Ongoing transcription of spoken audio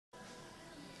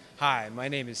Hi, my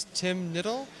name is Tim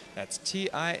Knittel. That's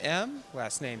T-I-M,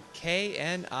 last name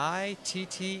K-N-I-T-T-E-L,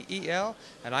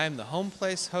 and I am the home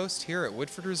place host here at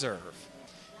Woodford Reserve.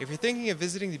 If you're thinking of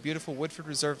visiting the beautiful Woodford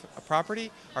Reserve property,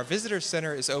 our visitor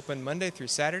center is open Monday through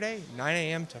Saturday, 9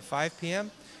 a.m. to 5 p.m.,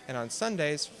 and on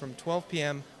Sundays from 12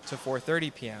 p.m. to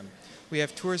 4:30 p.m. We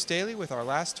have tours daily with our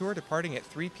last tour departing at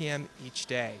 3 p.m. each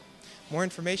day. More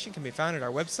information can be found at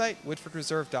our website,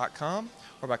 woodfordreserve.com,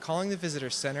 or by calling the Visitor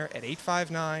Center at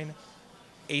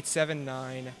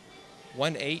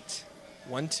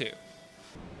 859-879-1812.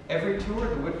 Every tour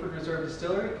of the Woodford Reserve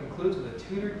Distillery concludes with a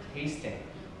tutored tasting,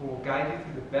 who will guide you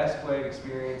through the best way of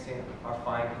experiencing our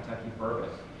fine Kentucky bourbon.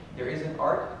 There is an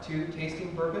art to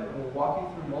tasting bourbon, and we'll walk you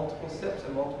through multiple sips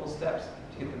and multiple steps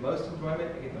to get the most enjoyment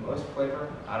and get the most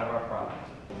flavor out of our product.